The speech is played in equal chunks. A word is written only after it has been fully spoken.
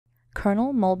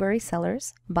Colonel Mulberry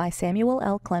Sellers by Samuel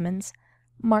L. Clemens,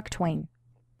 Mark Twain.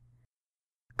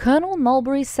 Colonel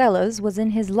Mulberry Sellers was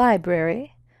in his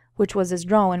library, which was his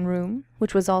drawing-room,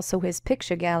 which was also his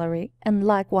picture gallery, and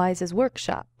likewise his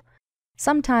workshop.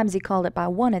 Sometimes he called it by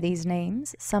one of these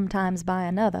names, sometimes by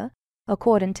another,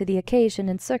 according to the occasion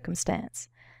and circumstance.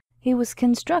 He was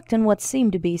constructing what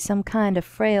seemed to be some kind of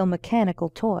frail mechanical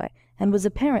toy, and was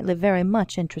apparently very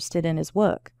much interested in his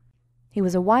work. He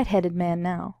was a white-headed man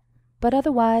now, but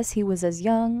otherwise he was as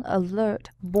young, alert,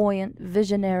 buoyant,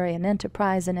 visionary, and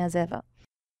enterprising as ever.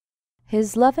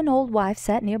 His loving old wife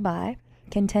sat nearby,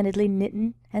 contentedly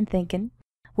knitting and thinking,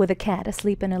 with a cat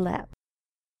asleep in her lap.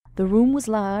 The room was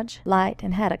large, light,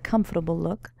 and had a comfortable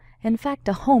look, in fact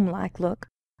a home-like look,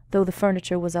 though the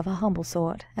furniture was of a humble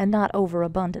sort, and not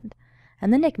overabundant,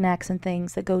 and the knick-knacks and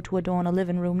things that go to adorn a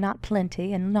living-room not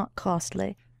plenty and not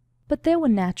costly. But there were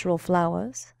natural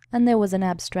flowers, and there was an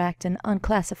abstract and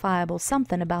unclassifiable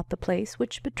something about the place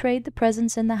which betrayed the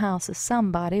presence in the house of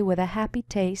somebody with a happy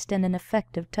taste and an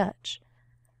effective touch.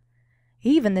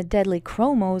 Even the deadly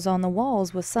chromos on the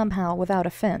walls were somehow without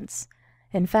offense.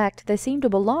 In fact, they seemed to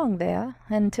belong there,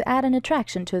 and to add an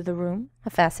attraction to the room, a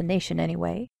fascination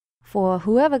anyway, for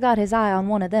whoever got his eye on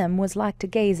one of them was like to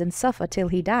gaze and suffer till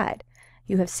he died.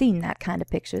 You have seen that kind of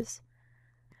pictures.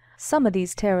 Some of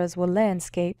these terrors were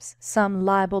landscapes, some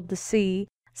libeled the sea,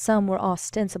 some were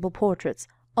ostensible portraits,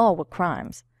 all were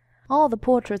crimes. All the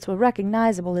portraits were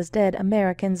recognizable as dead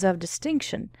Americans of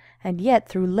distinction, and yet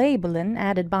through labeling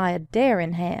added by a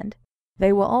daring hand,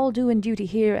 they were all doing duty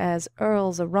here as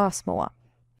Earls of Rossmore.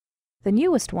 The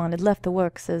newest one had left the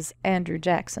works as Andrew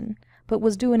Jackson, but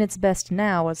was doing its best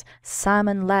now as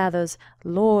Simon Lathers,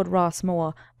 Lord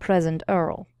Rossmore, present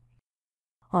Earl.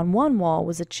 On one wall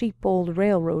was a cheap old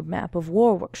railroad map of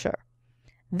Warwickshire.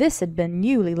 This had been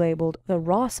newly labeled the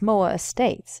Rossmore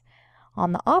Estates.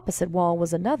 On the opposite wall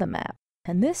was another map,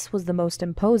 and this was the most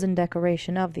imposing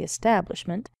decoration of the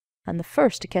establishment, and the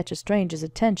first to catch a stranger's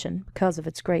attention because of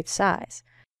its great size.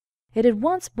 It had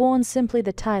once borne simply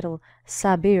the title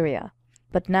Siberia,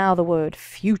 but now the word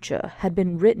Future had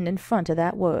been written in front of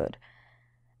that word.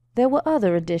 There were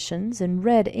other additions in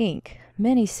red ink,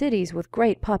 many cities with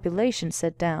great populations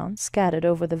set down, scattered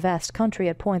over the vast country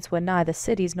at points where neither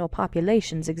cities nor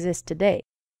populations exist today.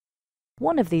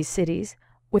 One of these cities,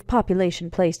 with population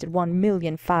placed at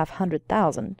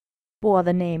 1,500,000, bore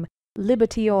the name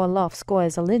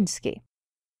Liberty-Orlovskoye-Zelinsky,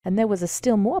 and there was a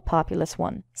still more populous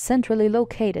one, centrally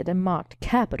located and marked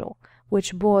Capital,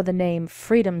 which bore the name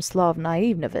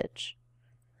Freedomslav-Naivnovich.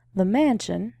 The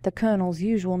mansion, the colonel's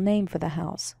usual name for the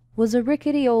house, was a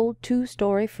rickety old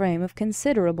two-story frame of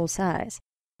considerable size,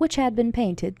 which had been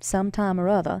painted some time or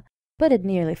other, but had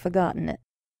nearly forgotten it.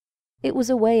 It was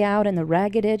away out in the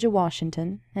ragged edge of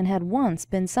Washington, and had once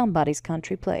been somebody's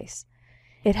country place.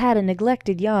 It had a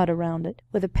neglected yard around it,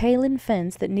 with a paling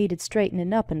fence that needed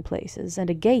straightening up in places, and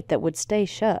a gate that would stay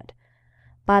shut.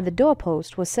 By the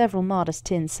doorpost were several modest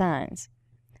tin signs.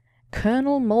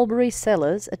 Colonel Mulberry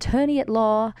Sellers, attorney at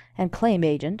law and claim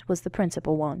agent, was the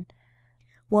principal one.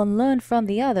 One learned from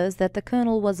the others that the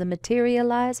colonel was a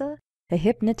materializer, a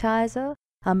hypnotizer,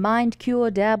 a mind-cure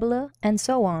dabbler, and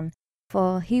so on,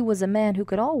 for he was a man who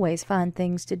could always find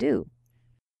things to do.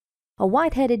 A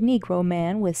white-headed Negro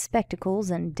man with spectacles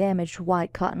and damaged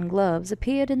white cotton gloves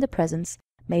appeared in the presence,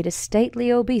 made a stately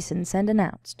obeisance, and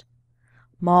announced,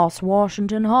 "Marse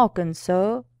Washington Hawkins,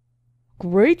 sir."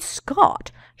 "Great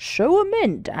Scott! Show 'em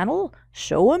in, Dan'l,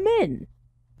 show 'em in."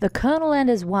 The colonel and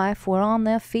his wife were on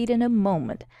their feet in a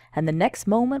moment, and the next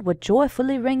moment were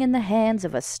joyfully wringing the hands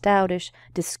of a stoutish,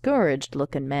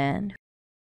 discouraged-looking man,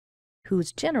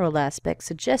 whose general aspect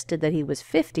suggested that he was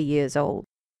 50 years old,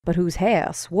 but whose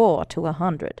hair swore to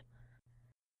 100.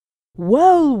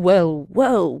 "Well, well,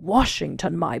 well,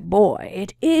 Washington, my boy,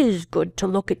 it is good to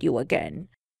look at you again.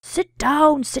 Sit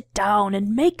down,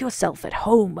 and make yourself at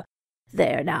home.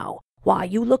 There now, why,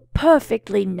 you look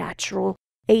perfectly natural,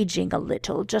 aging a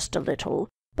little, just a little,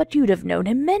 but you'd have known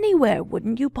him anywhere,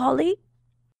 wouldn't you, Polly?"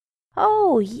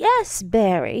 "Oh, yes,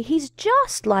 Barry, he's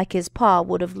just like his pa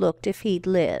would have looked if he'd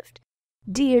lived.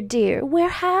 Dear, dear, where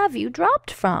have you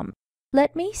dropped from?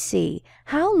 Let me see,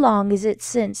 how long is it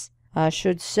since—" "I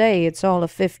should say it's all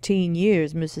of 15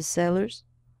 years, Mrs. Sellers."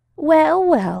 "Well,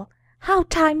 well, how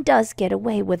time does get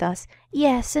away with us.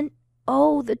 Yes, and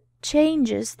oh, the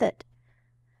changes that—"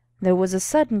 There was a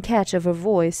sudden catch of her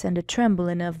voice and a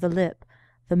trembling of the lip.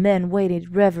 The men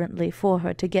waited reverently for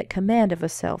her to get command of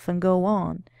herself and go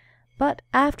on. But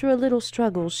after a little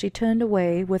struggle she turned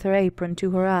away with her apron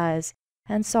to her eyes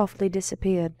and softly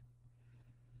disappeared.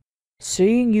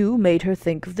 "Seeing you made her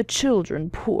think of the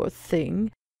children, poor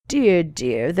thing. Dear,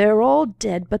 dear, they're all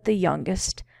dead but the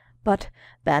youngest. But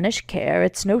banish care,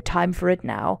 it's no time for it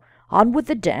now. On with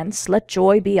the dance, let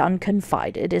joy be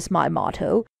unconfided, is my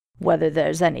motto. Whether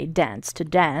there's any dance to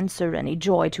dance, or any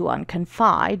joy to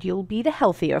unconfide, you'll be the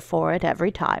healthier for it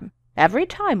every time. Every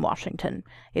time, Washington.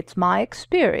 It's my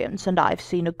experience, and I've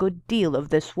seen a good deal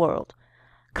of this world.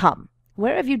 Come,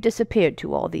 where have you disappeared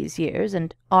to all these years,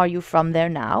 and are you from there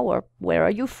now, or where are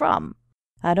you from?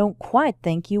 I don't quite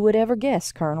think you would ever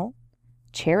guess, Colonel.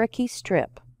 Cherokee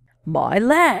Strip. My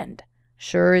land!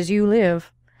 Sure as you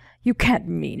live. You can't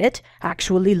mean it,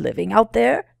 actually living out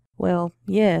there? Well,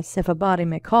 yes, if a body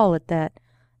may call it that,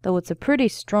 though it's a pretty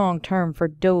strong term for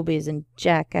dobies and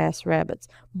jackass rabbits,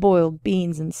 boiled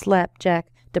beans and slapjack,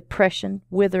 depression,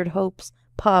 withered hopes,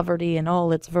 poverty in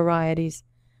all its varieties.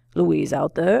 Louise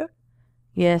out there?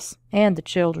 Yes, and the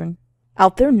children.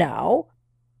 Out there now?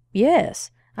 Yes,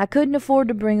 I couldn't afford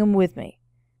to bring 'em with me.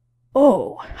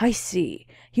 Oh, I see.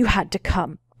 You had to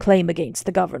come. Claim against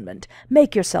the government.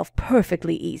 Make yourself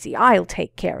perfectly easy. I'll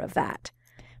take care of that.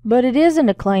 But it isn't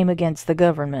a claim against the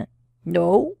government.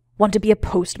 No? Want to be a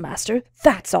postmaster?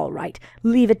 That's all right.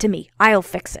 Leave it to me. I'll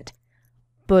fix it.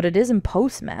 But it isn't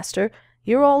postmaster.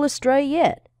 You're all astray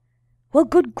yet. Well,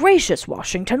 good gracious,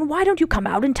 Washington, why don't you come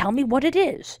out and tell me what it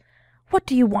is? What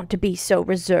do you want to be so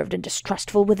reserved and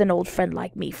distrustful with an old friend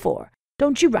like me for?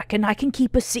 Don't you reckon I can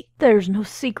keep a There's no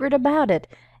secret about it.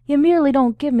 You merely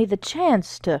don't give me the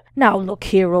chance to— Now look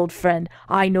here, old friend,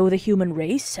 I know the human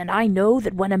race, and I know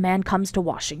that when a man comes to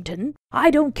Washington,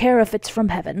 I don't care if it's from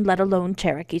heaven, let alone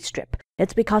Cherokee Strip.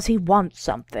 It's because he wants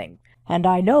something. And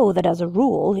I know that as a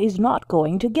rule he's not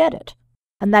going to get it.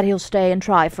 And that he'll stay and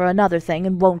try for another thing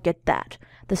and won't get that.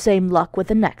 The same luck with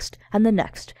the next, and the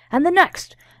next, and the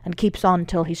next, and keeps on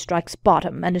till he strikes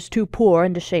bottom and is too poor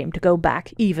and ashamed to go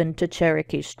back even to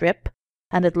Cherokee Strip.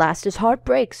 And at last his heart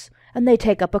breaks, and they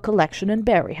take up a collection and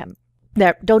bury him.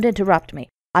 There, don't interrupt me.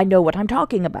 I know what I'm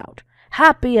talking about.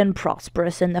 Happy and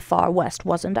prosperous in the far west,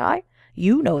 wasn't I?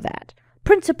 You know that.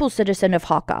 Principal citizen of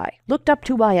Hawkeye, looked up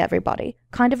to by everybody.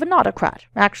 Kind of an autocrat.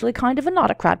 Actually kind of an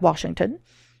autocrat, Washington.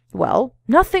 Well,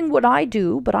 nothing would I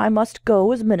do, but I must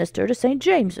go as minister to St.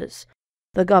 James's.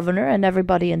 The governor and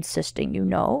everybody insisting, you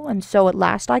know, and so at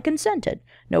last I consented.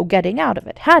 No getting out of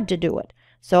it. Had to do it.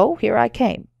 So here I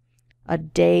came. A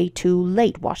day too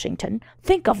late, Washington.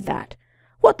 Think of that.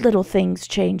 What little things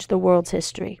changed the world's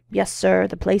history? Yes, sir,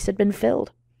 the place had been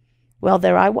filled. Well,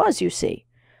 there I was, you see.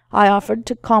 I offered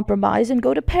to compromise and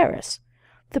go to Paris.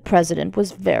 The president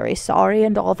was very sorry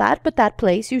and all that, but that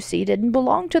place, you see, didn't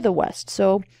belong to the West,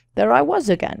 so there I was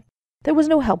again. There was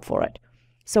no help for it.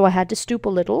 So I had to stoop a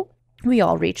little. We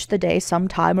all reach the day some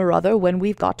time or other when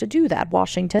we've got to do that,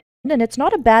 Washington, and it's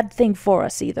not a bad thing for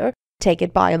us either, take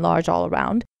it by and large all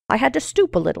around. I had to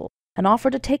stoop a little, and offer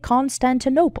to take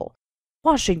Constantinople.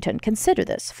 Washington, consider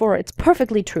this, for it's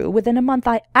perfectly true. Within a month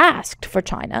I asked for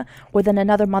China. Within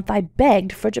another month I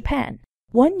begged for Japan.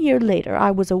 1 year later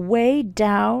I was away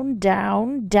down,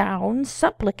 down, down,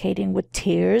 supplicating with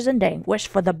tears and anguish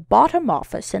for the bottom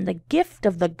office in the gift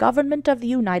of the government of the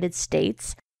United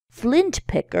States, flint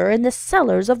picker in the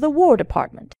cellars of the War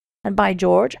Department. And by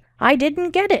George, I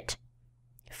didn't get it.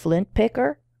 Flint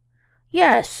picker?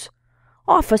 Yes.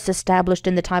 Office established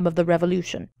in the time of the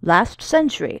Revolution. Last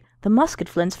century, the musket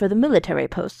flints for the military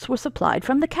posts were supplied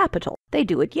from the capital. They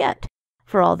do it yet.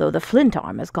 For although the flint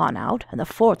arm has gone out, and the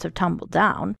forts have tumbled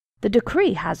down, the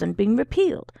decree hasn't been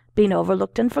repealed, been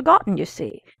overlooked and forgotten, you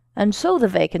see. And so the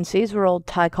vacancies where old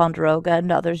Ticonderoga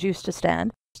and others used to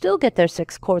stand still get their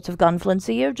 6 quarts of gunflints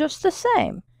a year just the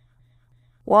same.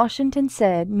 Washington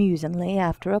said musingly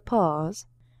after a pause,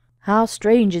 "How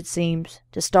strange it seems,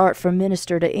 to start for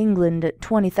minister to England at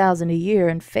 20,000 a year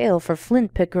and fail for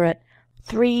flint picker at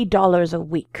 $3 a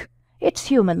week. It's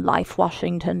human life,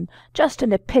 Washington, just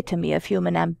an epitome of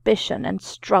human ambition and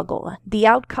struggle. The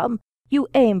outcome, you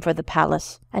aim for the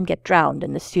palace and get drowned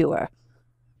in the sewer."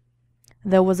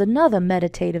 There was another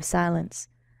meditative silence.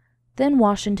 Then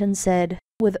Washington said,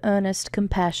 with earnest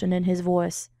compassion in his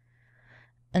voice,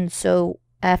 "And so,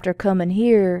 after coming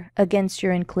here, against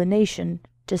your inclination,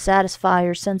 to satisfy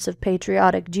your sense of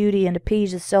patriotic duty and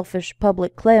appease a selfish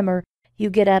public clamor,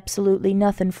 you get absolutely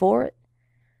nothing for it?"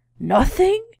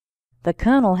 "Nothing?" The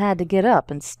colonel had to get up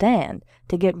and stand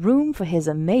to get room for his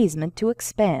amazement to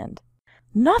expand.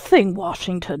 "Nothing,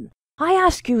 Washington. I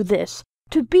ask you this.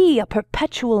 To be a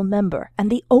perpetual member, and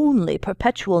the only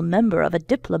perpetual member of a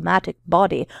diplomatic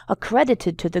body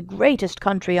accredited to the greatest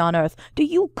country on earth, do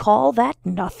you call that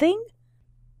nothing?"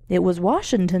 It was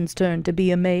Washington's turn to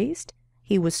be amazed.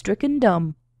 He was stricken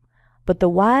dumb. But the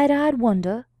wide-eyed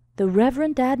wonder, the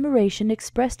reverent admiration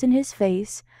expressed in his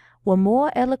face, were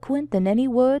more eloquent than any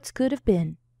words could have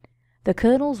been. The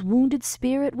colonel's wounded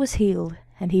spirit was healed,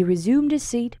 and he resumed his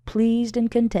seat, pleased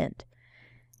and content.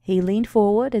 He leaned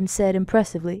forward and said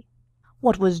impressively,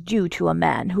 "What was due to a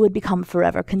man who had become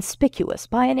forever conspicuous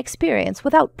by an experience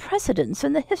without precedence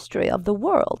in the history of the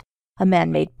world, a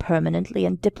man made permanently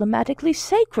and diplomatically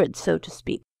sacred, so to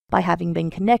speak, by having been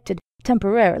connected,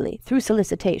 temporarily, through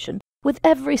solicitation, with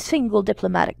every single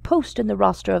diplomatic post in the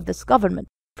roster of this government,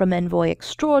 from envoy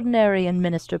extraordinary and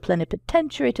minister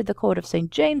plenipotentiary to the court of St.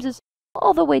 James's,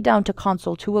 all the way down to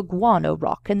consul to a guano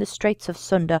rock in the Straits of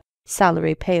Sunda,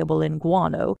 salary payable in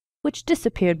guano, which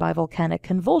disappeared by volcanic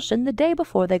convulsion the day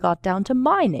before they got down to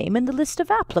my name in the list of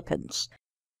applicants.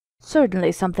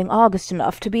 Certainly something august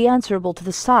enough to be answerable to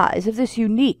the size of this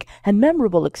unique and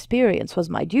memorable experience was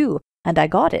my due, and I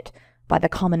got it, by the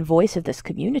common voice of this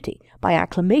community, by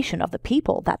acclamation of the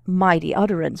people, that mighty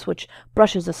utterance which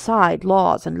brushes aside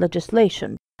laws and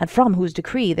legislation, and from whose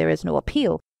decree there is no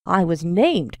appeal. I was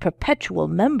named perpetual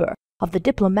member of the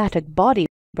diplomatic body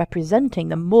representing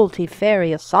the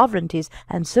multifarious sovereignties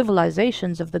and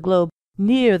civilizations of the globe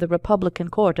near the Republican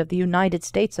Court of the United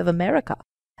States of America,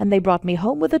 and they brought me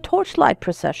home with a torchlight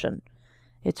procession.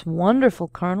 It's wonderful,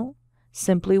 Colonel,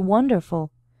 simply wonderful.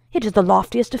 It is the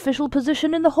loftiest official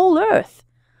position in the whole earth.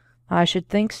 I should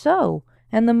think so,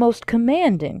 and the most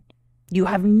commanding. You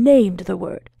have named the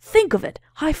word. Think of it.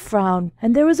 I frown,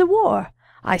 and there is a war.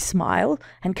 I smile,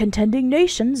 and contending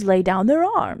nations lay down their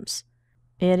arms.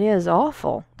 It is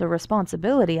awful, the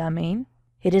responsibility, I mean.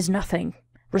 It is nothing.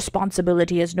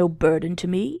 Responsibility is no burden to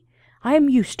me. I am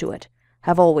used to it,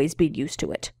 have always been used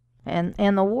to it. And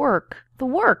the work.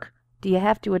 Do you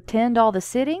have to attend all the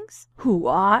sittings? Who,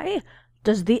 I?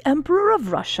 Does the Emperor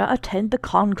of Russia attend the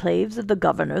conclaves of the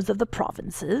governors of the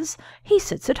provinces? He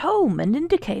sits at home and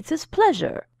indicates his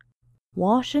pleasure.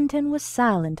 Washington was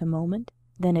silent a moment.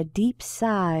 Then a deep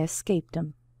sigh escaped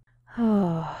him.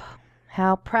 Oh,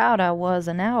 how proud I was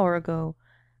an hour ago.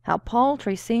 How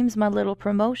paltry seems my little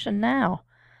promotion now.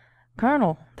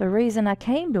 Colonel, the reason I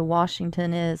came to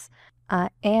Washington is I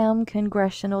am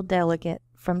congressional delegate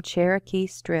from Cherokee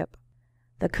Strip.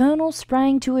 The colonel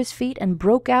sprang to his feet and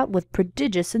broke out with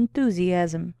prodigious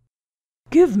enthusiasm.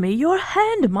 "Give me your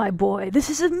hand, my boy. This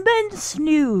is immense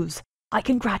news. I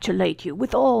congratulate you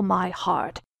with all my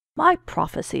heart. My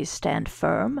prophecies stand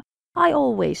firm. I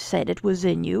always said it was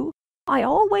in you. I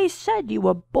always said you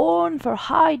were born for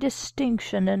high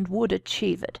distinction and would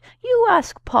achieve it. You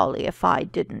ask Polly if I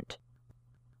didn't."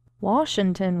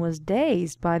 Washington was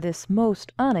dazed by this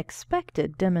most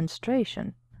unexpected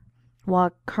demonstration. Why,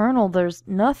 Colonel, there's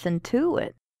nothing to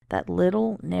it. That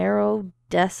little, narrow,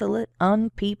 desolate,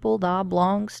 unpeopled,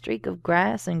 oblong streak of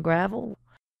grass and gravel,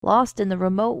 lost in the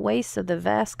remote wastes of the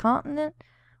vast continent,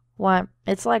 why,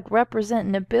 it's like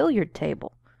representing a billiard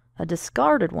table, a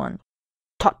discarded one.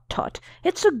 Tut, tut,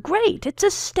 it's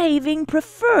a staving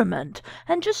preferment,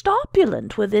 and just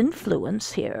opulent with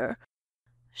influence here.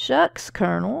 Shucks,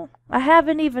 Colonel, I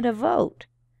haven't even a vote.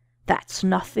 That's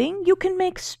nothing, you can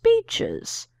make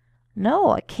speeches. No,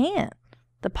 I can't.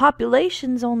 The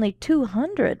population's only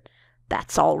 200.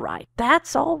 That's all right.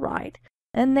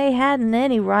 And they hadn't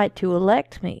any right to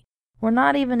elect me. We're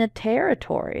not even a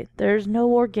territory. There's no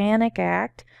organic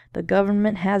act. The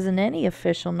government hasn't any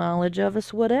official knowledge of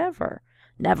us whatever.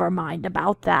 Never mind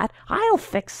about that. I'll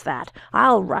fix that.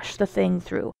 I'll rush the thing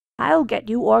through. I'll get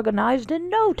you organized in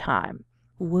no time.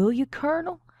 Will you,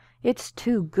 Colonel? It's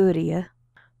too good of you.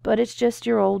 But it's just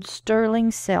your old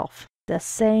sterling self, the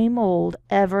same old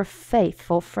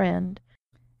ever-faithful friend.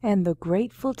 And the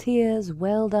grateful tears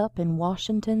welled up in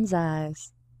Washington's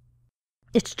eyes.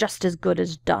 It's just as good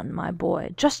as done, my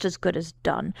boy, just as good as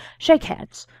done. Shake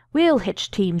hands. We'll hitch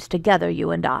teams together,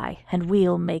 you and I, and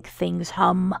we'll make things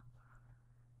hum.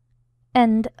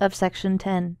 End of section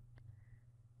 10.